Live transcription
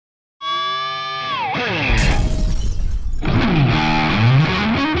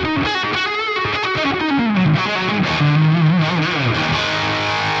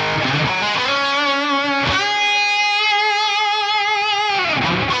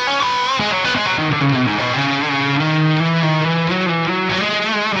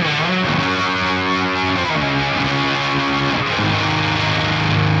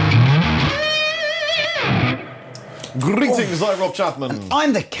Greetings, I'm Rob Chapman. And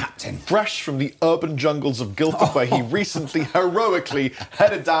I'm the captain. Fresh from the urban jungles of Guildford, where he recently heroically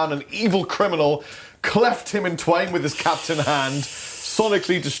headed down an evil criminal, cleft him in twain with his captain hand,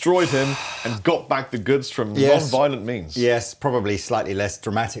 sonically destroyed him, and got back the goods from non-violent means. Yes, probably slightly less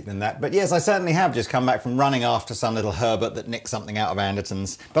dramatic than that. But yes, I certainly have just come back from running after some little Herbert that nicked something out of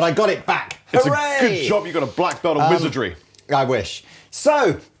Andertons. But I got it back. Hooray! It's a good job you got a black belt on wizardry. I wish.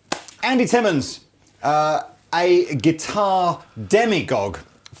 So, Andy Timmons, a guitar demagogue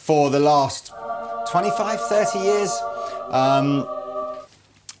for the last 25, 30 years.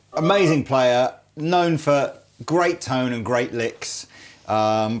 Amazing player, known for great tone and great licks.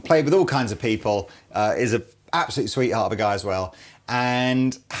 Played with all kinds of people. Is an absolute sweetheart of a guy as well.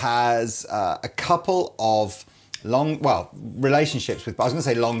 And has a couple of relationships with, I was going to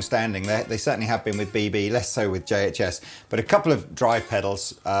say long-standing, they certainly have been with BB, less so with JHS, but a couple of drive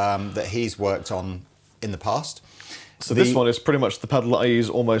pedals that he's worked on in the past. So this one is pretty much the pedal that I use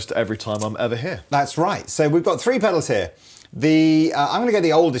almost every time I'm ever here. That's right. So we've got three pedals here. I'm going to go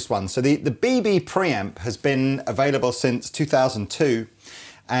the oldest one. So the BB Preamp has been available since 2002,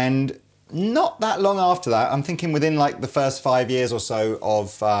 and not that long after that, I'm thinking within like the first 5 years or so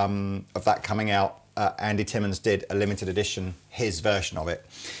of that coming out, Andy Timmons did a limited edition, his version of it,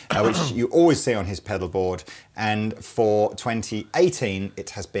 which you always see on his pedal board. And for 2018,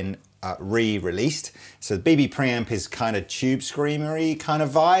 it has been re-released. So the BB Preamp is kind of tube screamery kind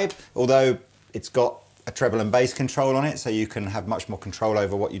of vibe, although it's got a treble and bass control on it, so you can have much more control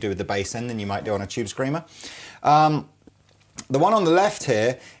over what you do with the bass end than you might do on a tube screamer. The one on the left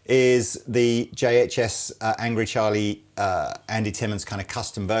here is the JHS Angry Charlie Andy Timmons kind of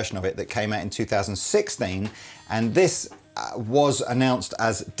custom version of it that came out in 2016, and this was announced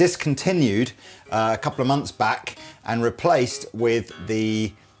as discontinued a couple of months back and replaced with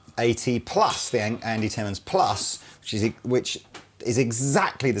the AT Plus, the Andy Timmons Plus, which is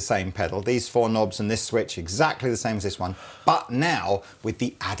exactly the same pedal. These four knobs and this switch, exactly the same as this one, but now with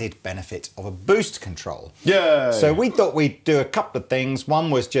the added benefit of a boost control. Yeah. So we thought we'd do a couple of things. One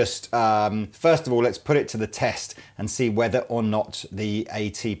was just, first of all, let's put it to the test and see whether or not the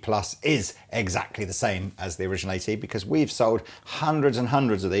AT Plus is exactly the same as the original AT, because we've sold hundreds and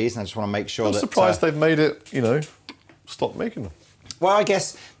hundreds of these, and I just want to make sure I'm surprised they've made it, you know, stop making them. Well, I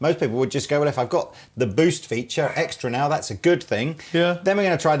guess most people would just go, well, if I've got the boost feature extra now, that's a good thing. Yeah. Then we're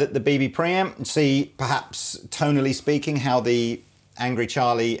going to try the BB Preamp and see, perhaps tonally speaking, how the Angry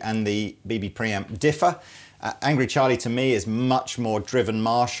Charlie and the BB Preamp differ. Angry Charlie to me is much more driven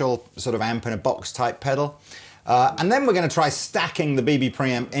Marshall, sort of amp in a box type pedal. And then we're going to try stacking the BB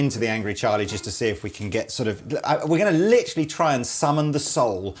Preamp into the Angry Charlie just to see if we can get sort of... we're going to literally try and summon the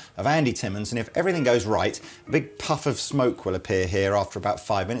soul of Andy Timmons, and if everything goes right, a big puff of smoke will appear here after about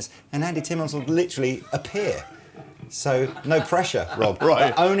 5 minutes, and Andy Timmons will literally appear. So, no pressure, Rob.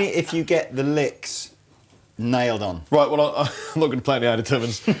 Right. But only if you get the licks nailed on. Right, well, I'm not going to play any Andy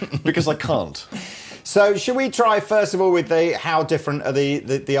Timmons, because I can't. So, should we try, first of all, with how different are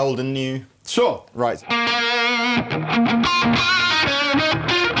the old and new? Sure. Right.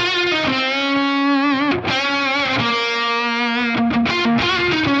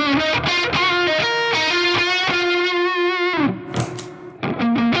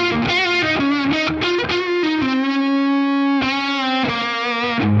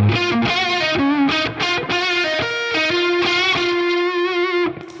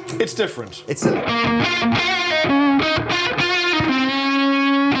 It's different. It's a...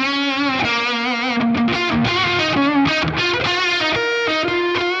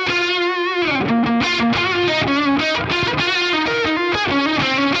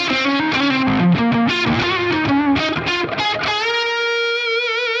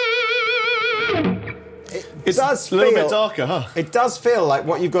 It does a little bit darker, huh? It does feel like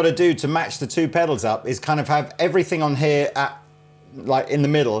what you've got to do to match the two pedals up is kind of have everything on here at, like, in the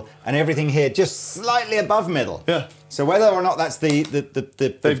middle, and everything here just slightly above middle. Yeah. So whether or not that's the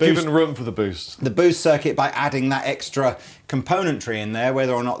They've given room for the boost. The boost circuit by adding that extra componentry in there,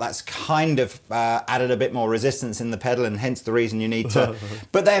 whether or not that's kind of added a bit more resistance in the pedal, and hence the reason you need to...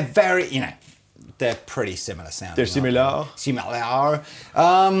 But they're very, you know, they're pretty similar sounding. They're similar. Similar.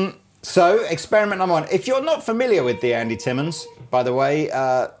 So, experiment number one. If you're not familiar with the Andy Timmons, by the way,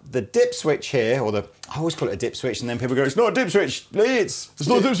 the dip switch here, or I always call it a dip switch, and then people go, it's not a dip switch, Lee, it's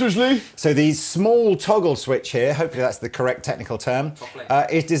not a dip switch, Lee. So the small toggle switch here, hopefully that's the correct technical term,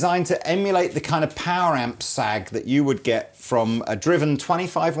 is designed to emulate the kind of power amp sag that you would get from a driven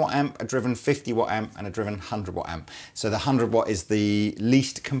 25 watt amp, a driven 50 watt amp, and a driven 100 watt amp. So the 100 watt is the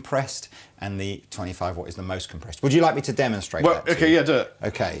least compressed, and the 25 watt is the most compressed. Would you like me to demonstrate that? Okay, yeah, do it.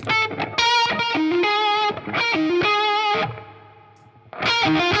 Okay.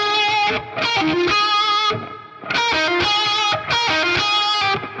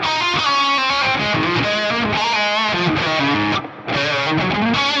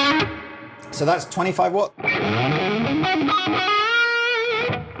 So that's 25 watt,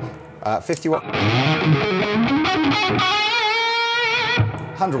 50 watt,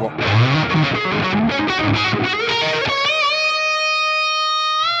 100 watt.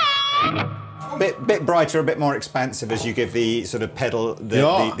 Bit brighter, a bit more expansive as you give the sort of pedal,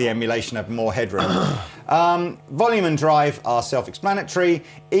 the emulation of more headroom. Volume and drive are self-explanatory.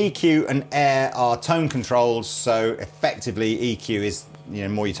 EQ and air are tone controls, so effectively EQ is, you know,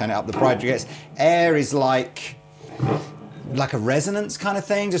 more you turn it up, the brighter it gets. Air is like a resonance kind of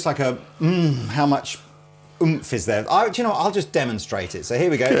thing, just like a how much oomph is there. Do you know what? I'll just demonstrate it. So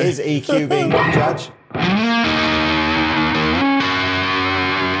here we go. Here's EQ being the judge.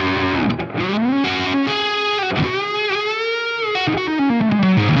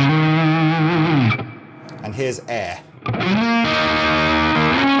 And here's air.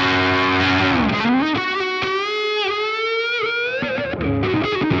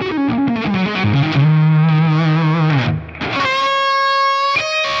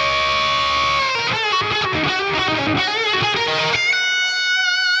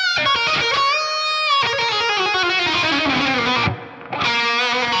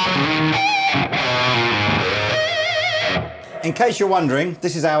 In case you're wondering,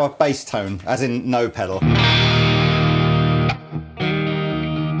 this is our bass tone, as in no pedal.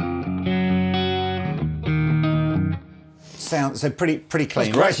 Sound so pretty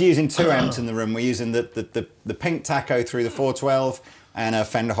clean. We're actually using 2 amps in the room. We're using the pink taco through the 412 and a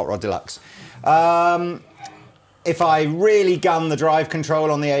Fender Hot Rod Deluxe. If I really gun the drive control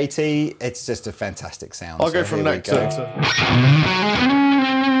on the AT, it's just a fantastic sound. I'll go from neck to.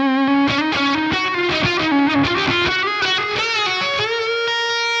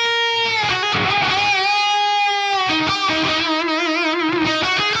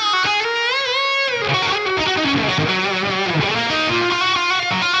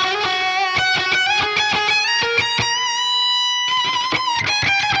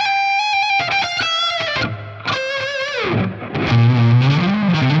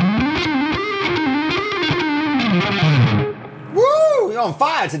 On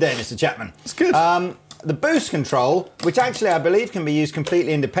fire today, Mr. Chapman. It's good. The boost control, which actually I believe can be used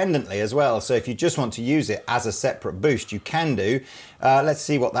completely independently as well. So if you just want to use it as a separate boost, you can do. Let's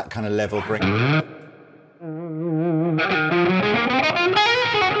see what that kind of level brings.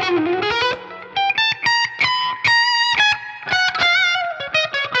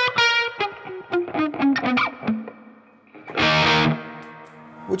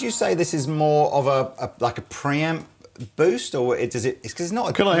 Would you say this is more of like a preamp boost, or does it? It's because it's not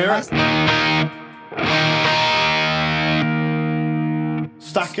a. Can I hear it?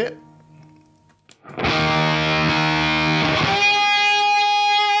 Stack it.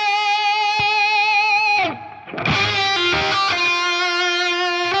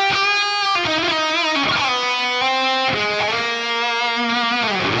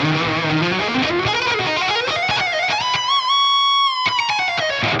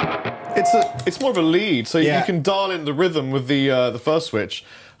 It's more of a lead, so you can dial in the rhythm with the first switch,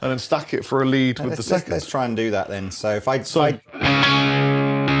 and then stack it for a lead with the second. Let's try and do that then. So if I so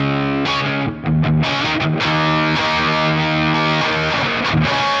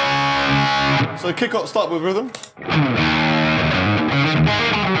kick off, start with rhythm.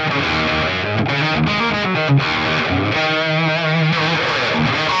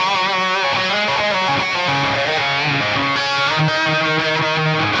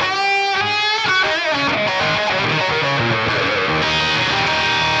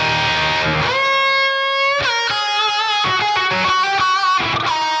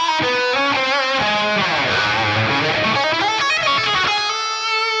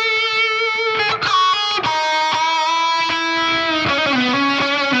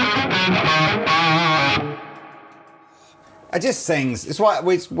 It just sings. It's why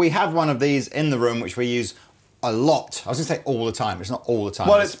we have one of these in the room, which we use a lot. I was going to say all the time. It's not all the time.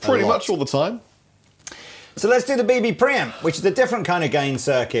 Well, it's pretty much all the time. So let's do the BB Preamp, which is a different kind of gain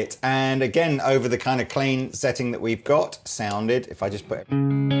circuit. And again, over the kind of clean setting that we've got, sounded, if I just put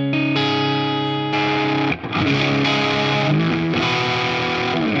it...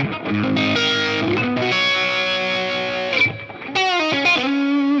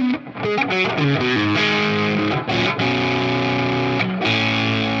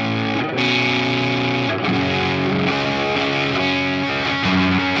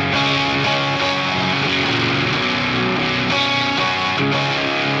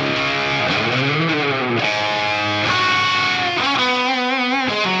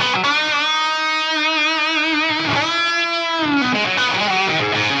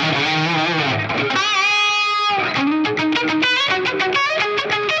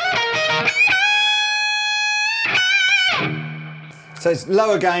 So it's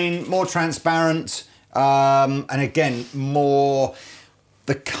lower gain, more transparent, and again, more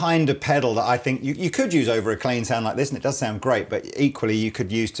the kind of pedal that I think you could use over a clean sound like this, and it does sound great, but equally you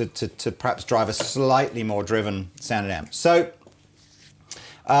could use to perhaps drive a slightly more driven sounding amp. So,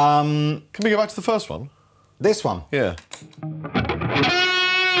 can we go back to the first one? This one? Yeah.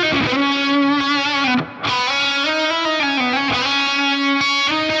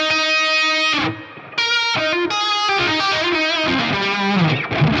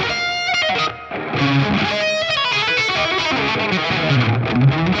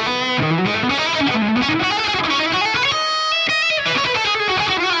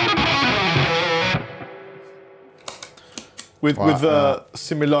 With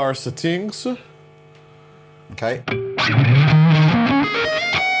similar settings. Okay.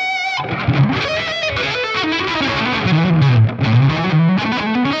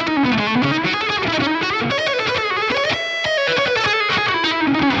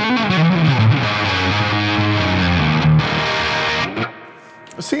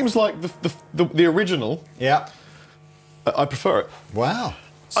 It seems like the original. Yeah. I prefer it. Wow.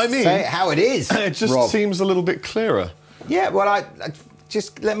 I mean, say it how it is. It just Rob. seems a little bit clearer. Yeah. Well, I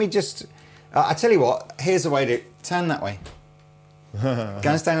tell you what. Here's the way to turn that way. Go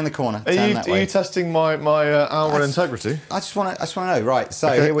and stand in the corner. Are Turn that way. you testing my hour integrity? I just want to know. Right. So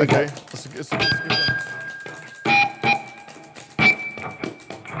Okay, here we go. That's a good one.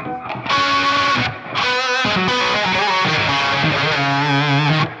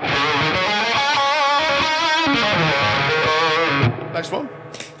 Next one.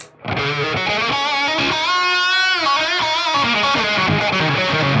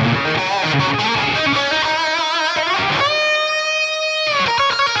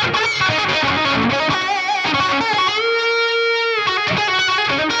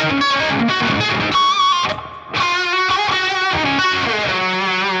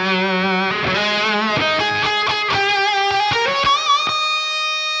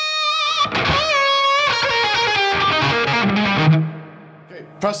 Okay,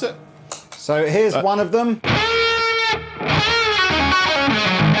 press it. So here's one of them.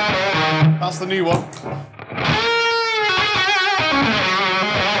 That's the new one.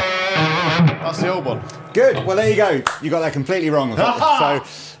 That's the old one. Good. Well, there you go. You got that completely wrong. So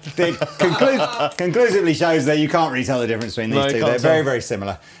it conclusively shows that you can't really tell the difference between these two. They're very, very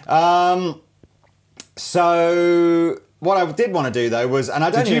similar. So what I did want to do though was, and I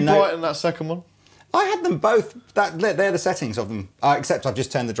don't even know. Did you brighten that second one? I had them both. They're the settings of them. Except I've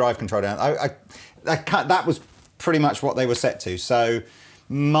just turned the drive control down. That was pretty much what they were set to. So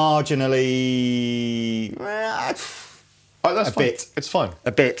marginally. That's a fine. bit. It's fine.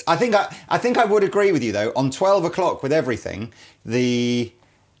 A bit. I think I would agree with you though. On 12 o'clock with everything, the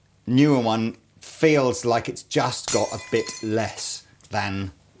newer one feels like it's just got a bit less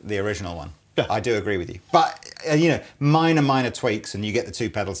than the original one. Yeah. I do agree with you. But you know, minor tweaks, and you get the two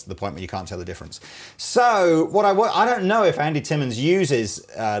pedals to the point where you can't tell the difference. So I don't know if Andy Timmons uses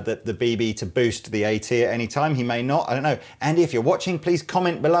the BB to boost the AT at any time. He may not. I don't know. Andy, if you're watching, please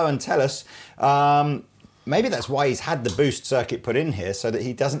comment below and tell us. Maybe that's why he's had the boost circuit put in here, so that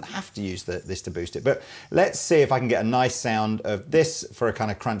he doesn't have to use this to boost it. But let's see if I can get a nice sound of this for a kind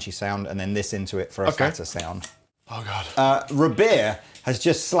of crunchy sound, and then this into it for a fatter sound. Oh God. Rabir has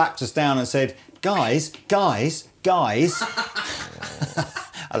just slapped us down and said, guys. I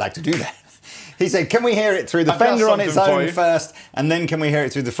like to do that. He said, can we hear it through the Fender on its own first, and then can we hear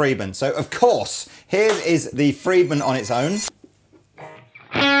it through the Friedman? So of course, here is the Friedman on its own.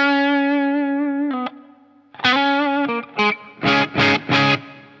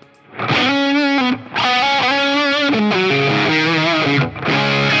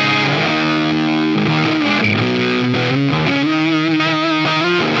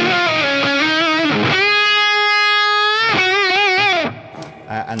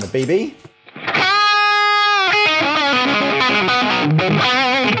 And the BB.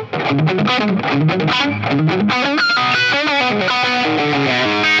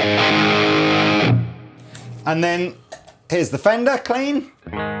 And then here's the fender, clean.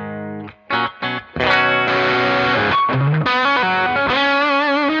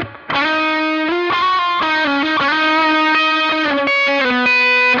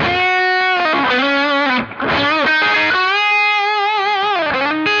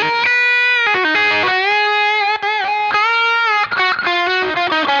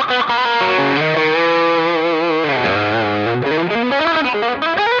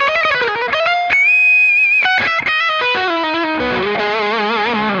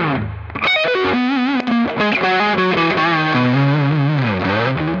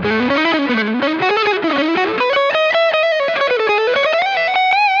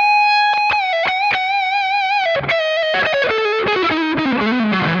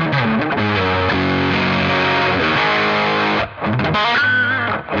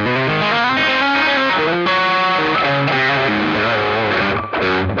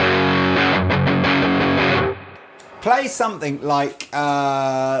 Play something like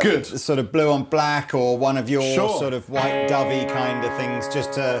Good. Sort of Blue on Black or one of your Sure. sort of White Dovey kind of things,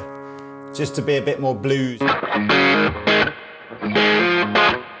 just to be a bit more blues.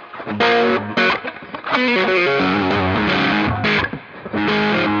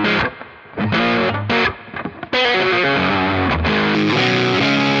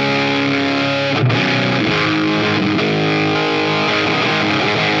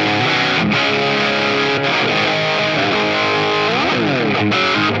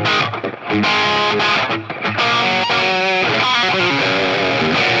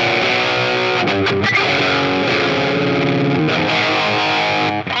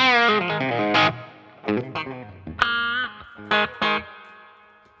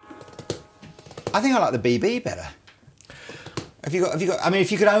 I think I like the BB better. Have you got? I mean,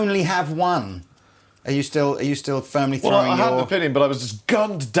 if you could only have one, are you still firmly throwing Well, I had an your? opinion, but I was just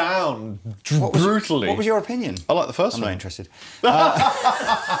gunned down brutally. What was your opinion? I like the first I'm one. not interested. I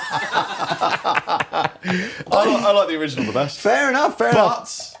like the original the best. Fair enough. Fair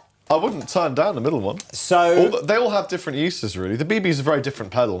enough. But I wouldn't turn down the middle one. So They all have different uses, really. The BB is a very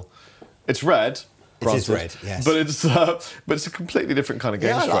different pedal. It's red. It is granted, red, yes. But it's a completely different kind of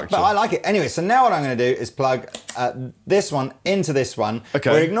game yeah, structure. but I like it. Anyway, so now what I'm going to do is plug this one into this one. Okay.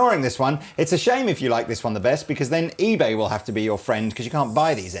 We're ignoring this one. It's a shame if you like this one the best, because then eBay will have to be your friend, because you can't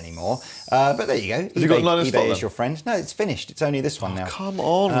buy these anymore. But there you go. you got none in stock eBay is then? your friend. No, it's finished. It's only this one now. Come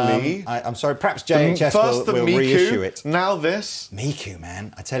on, Lee. I'm sorry. Perhaps JHS First the will Miku, reissue it. now this. Miku,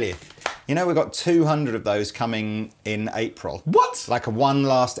 man, I tell you. You know, we've got 200 of those coming in April. What? Like a one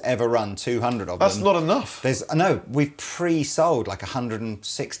last ever run, 200 of That's them. not enough. No, we've pre-sold like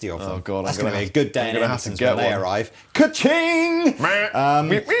 160 of them. Oh, God, That's I'm going gonna to be a good day I'm in gonna have to Andertons get when they one. arrive. Ka-ching!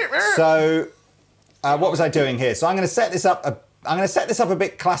 So, what was I doing here? So I'm going to set this up. I'm going to set this up a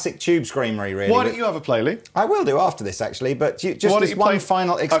bit classic tube screamery, really. Why don't you have a play, Lee? I will do after this, actually, but just Why don't this you one play-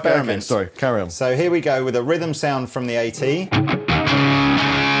 final Okay, experiment. okay, sorry, carry on. So here we go with a rhythm sound from the AT.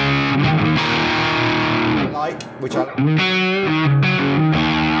 Which I...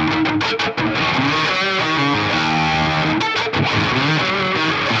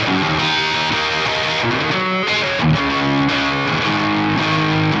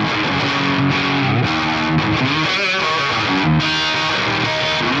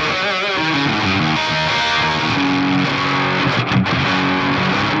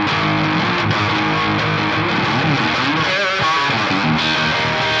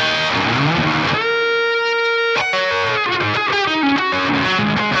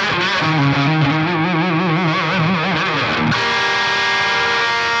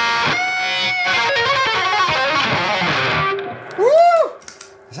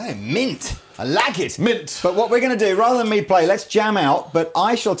 Mint. I like it. Mint. But what we're going to do, rather than me play, let's jam out, but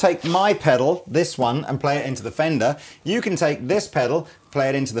I shall take my pedal, this one, and play it into the Fender. You can take this pedal, play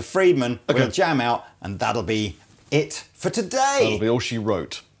it into the Friedman, Okay. we'll jam out, and that'll be it for today. That'll be all she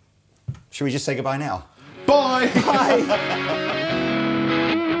wrote. Should we just say goodbye now? Bye! Bye.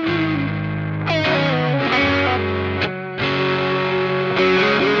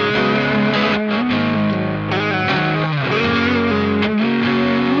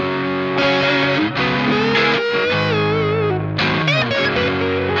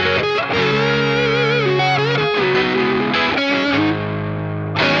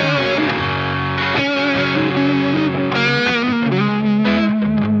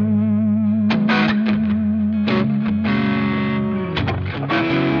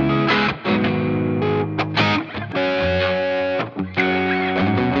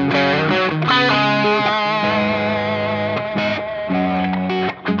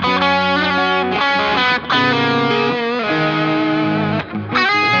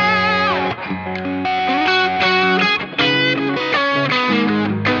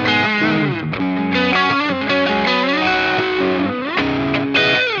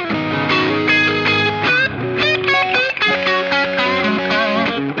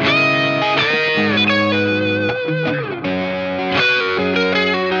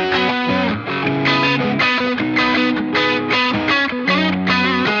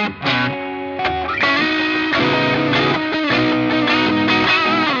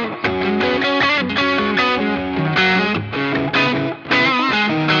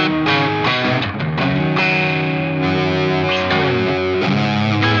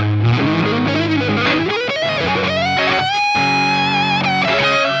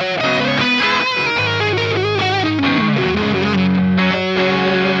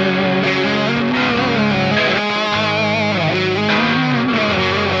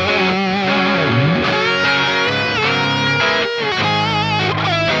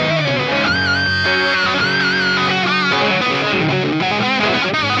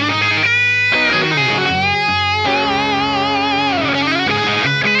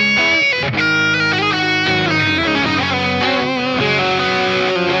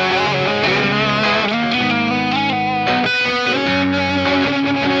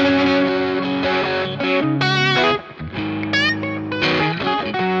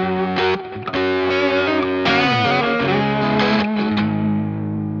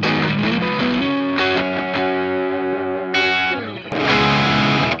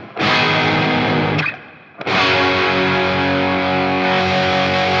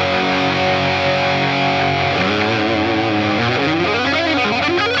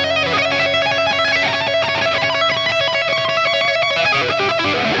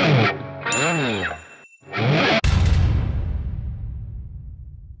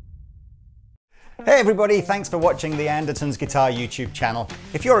 everybody, thanks for watching the Andertons Guitar YouTube channel.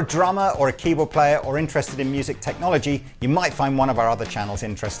 If you're a drummer or a keyboard player or interested in music technology, you might find one of our other channels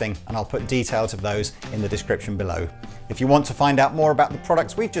interesting, and I'll put details of those in the description below. If you want to find out more about the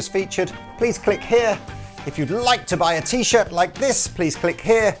products we've just featured, please click here. If you'd like to buy a t-shirt like this, please click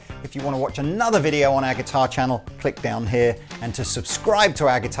here. If you want to watch another video on our guitar channel, click down here. And to subscribe to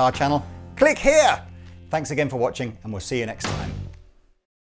our guitar channel, click here. Thanks again for watching, and we'll see you next time.